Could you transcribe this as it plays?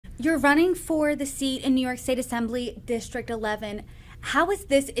You're running for the seat in New York State Assembly, District 11. How is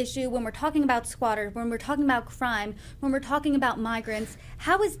this issue, when we're talking about squatters, when we're talking about crime, when we're talking about migrants,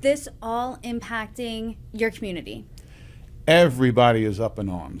 how is this all impacting your community? Everybody is up in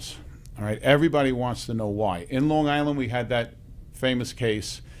arms. All right, everybody wants to know why. In Long Island, we had that famous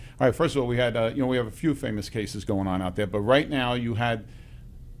case. All right, first of all, we had we have a few famous cases going on out there, but right now you had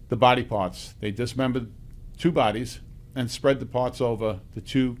the body parts. They dismembered 2 bodies and spread the parts over the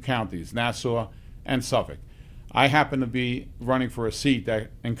 2 counties, Nassau and Suffolk. I happen to be running for a seat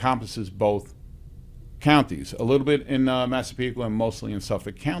that encompasses both counties, a little bit in Massapequa and mostly in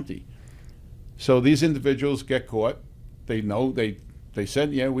Suffolk County. So these individuals get caught. They know, they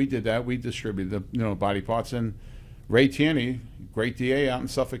said, yeah, we did that. We distributed the body parts. And Ray Tierney, great DA out in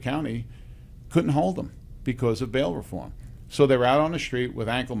Suffolk County, couldn't hold them because of bail reform. So they're out on the street with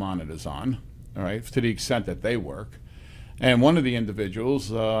ankle monitors on, all right, to the extent that they work. And one of the individuals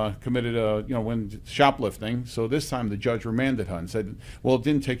committed when shoplifting. So this time the judge remanded her and said, well, it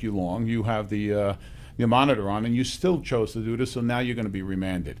didn't take you long. You have the monitor on and you still chose to do this, so now you're going to be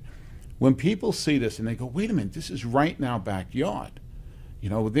remanded. When people see this and they go, wait a minute, this is right in our backyard.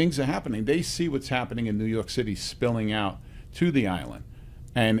 Things are happening. They see what's happening in New York City spilling out to the island.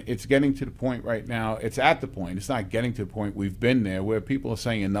 And it's getting to the point right now, it's at the point, it's not getting to the point, we've been there, where people are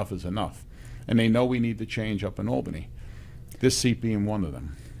saying enough is enough. And they know we need to change up in Albany. This seat being one of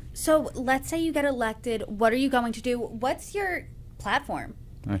them. So let's say you get elected. What are you going to do? What's your platform?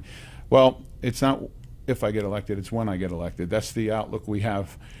 Right. Well, it's not if I get elected, it's when I get elected. That's the outlook we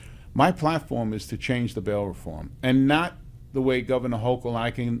have. My platform is to change the bail reform, and not the way Governor Hochul, I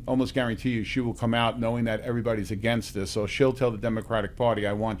can almost guarantee you she will come out knowing that everybody's against this, so she'll tell the Democratic Party,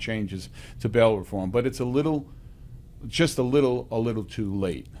 I want changes to bail reform. But it's just a little too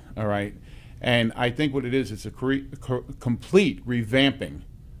late, all right? And I think what it is, it's a complete revamping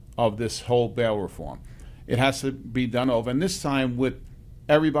of this whole bail reform. It has to be done over, and this time with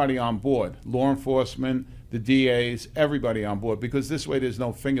everybody on board, law enforcement, the DAs, everybody on board, because this way there's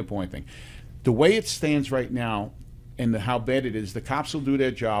no finger pointing. The way it stands right now and how bad it is, the cops will do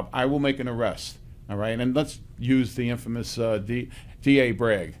their job. I will make an arrest, all right? And let's use the infamous DA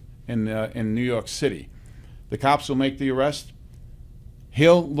Bragg in New York City. The cops will make the arrest.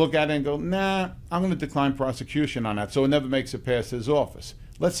 He'll look at it and go, nah, I'm going to decline prosecution on that, so it never makes it past his office.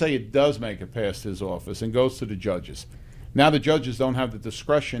 Let's say it does make it past his office and goes to the judges. Now the judges don't have the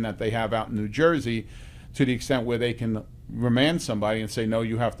discretion that they have out in New Jersey to the extent where they can remand somebody and say, no,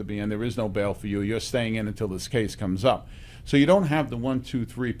 you have to be in, there is no bail for you, you're staying in until this case comes up. So you don't have the 1, 2,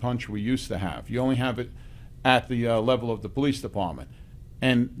 3 punch we used to have. You only have it at the level of the police department.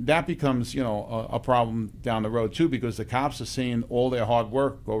 And that becomes, a problem down the road too, because the cops are seeing all their hard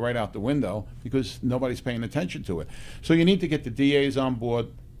work go right out the window because nobody's paying attention to it. So you need to get the DAs on board,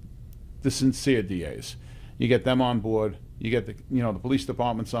 the sincere DAs. You get them on board. You get the police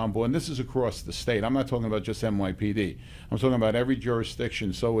departments on board. And this is across the state. I'm not talking about just NYPD. I'm talking about every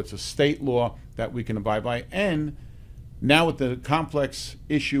jurisdiction. So it's a state law that we can abide by. And now with the complex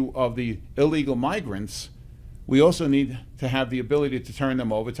issue of the illegal migrants, we also need to have the ability to turn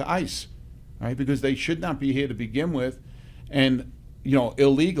them over to ICE, right? Because they should not be here to begin with, and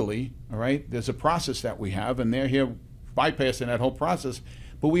illegally, all right? There's a process that we have, and they're here bypassing that whole process.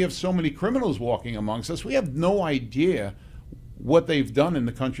 But we have so many criminals walking amongst us. We have no idea what they've done in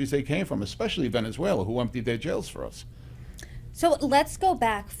the countries they came from, especially Venezuela, who emptied their jails for us. So let's go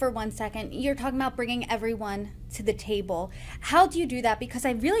back for 1 second. You're talking about bringing everyone to the table. How do you do that? Because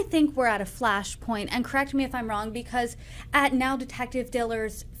I really think we're at a flashpoint, and correct me if I'm wrong, because at now Detective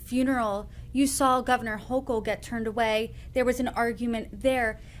Diller's funeral, you saw Governor Hochul get turned away. There was an argument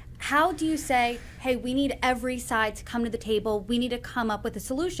there. How do you say, hey, we need every side to come to the table, we need to come up with a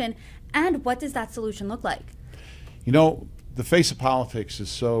solution, and what does that solution look like? The face of politics is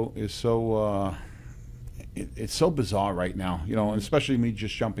so it's so bizarre right now, and especially me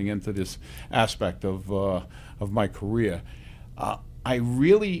just jumping into this aspect of my career. I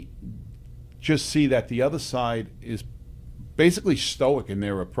really just see that the other side is basically stoic in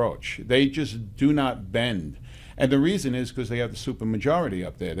their approach. They just do not bend. And the reason is because they have the supermajority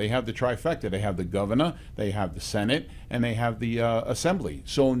up there. They have the trifecta. They have the governor, they have the Senate, and they have the assembly.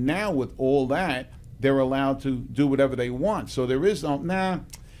 So now with all that, they're allowed to do whatever they want. So there is no,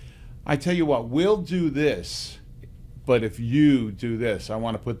 I tell you what, we'll do this, but if you do this, I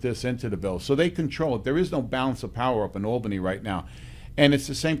want to put this into the bill. So they control it. There is no balance of power up in Albany right now. And it's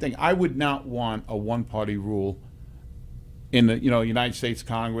the same thing. I would not want a one-party rule in the United States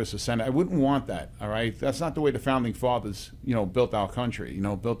Congress or Senate. I wouldn't want that, all right? That's not the way the Founding Fathers built our country,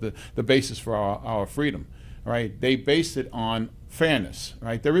 built the basis for our freedom. right? They based it on fairness,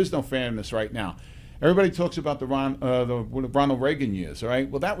 right? There is no fairness right now. Everybody talks about the Ronald Reagan years, all right?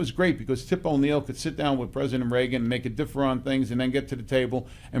 Well, that was great because Tip O'Neill could sit down with President Reagan and make a differ on things and then get to the table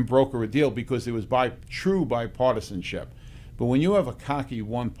and broker a deal because it was true bipartisanship. But when you have a cocky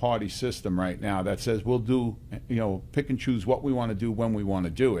one-party system right now that says we'll do, pick and choose what we want to do when we want to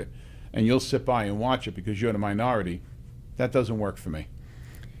do it, and you'll sit by and watch it because you're the minority, that doesn't work for me.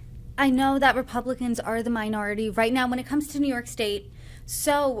 I know that Republicans are the minority right now when it comes to New York State.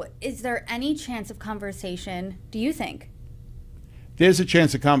 So is there any chance of conversation, do you think? There's a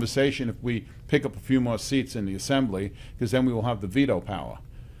chance of conversation if we pick up a few more seats in the assembly, because then we will have the veto power,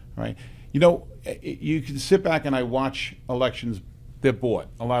 right? You can sit back and I watch elections. They're bought.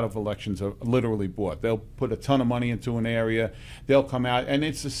 A lot of elections are literally bought. They'll put a ton of money into an area. They'll come out, and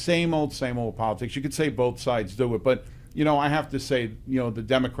it's the same old politics. You could say both sides do it, but, I have to say, the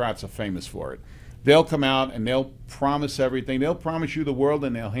Democrats are famous for it. They'll come out and they'll promise everything. They'll promise you the world,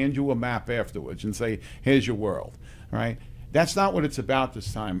 and they'll hand you a map afterwards and say, here's your world, right? That's not what it's about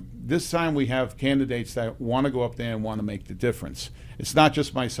this time. This time we have candidates that want to go up there and want to make the difference. It's not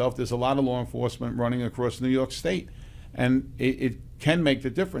just myself. There's a lot of law enforcement running across New York State, and it can make the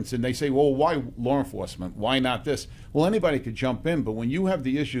difference. And they say, well, why law enforcement? Why not this? Well, anybody could jump in, but when you have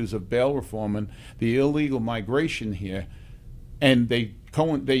the issues of bail reform and the illegal migration here, and they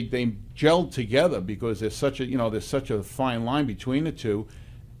gelled together because there's such a fine line between the two,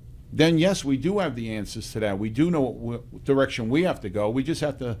 then yes, we do have the answers to that. We do know what direction we have to go. We just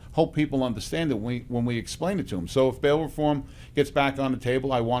have to hope people understand it when we explain it to them. So if bail reform gets back on the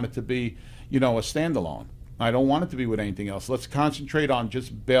table, I want it to be, a standalone. I don't want it to be with anything else. Let's concentrate on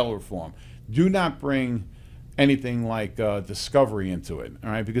just bail reform. Do not bring anything like discovery into it,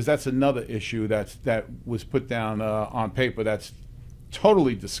 all right? Because that's another issue that was put down on paper that's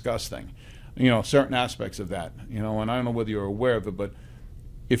totally disgusting. Certain aspects of that, and I don't know whether you're aware of it, but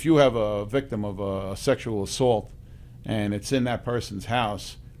if you have a victim of a sexual assault and it's in that person's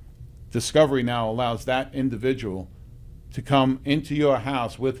house, discovery now allows that individual to come into your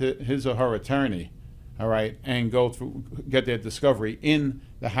house with his or her attorney, all right, and get their discovery in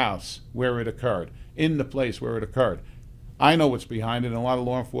the house where it occurred, in the place where it occurred. I know what's behind it, and a lot of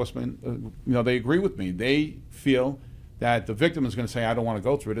law enforcement, they agree with me. They feel that the victim is going to say, I don't want to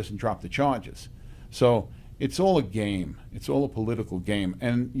go through this, and drop the charges. So it's all a game. It's all a political game.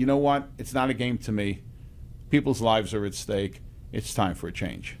 And you know what? It's not a game to me. People's lives are at stake. It's time for a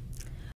change.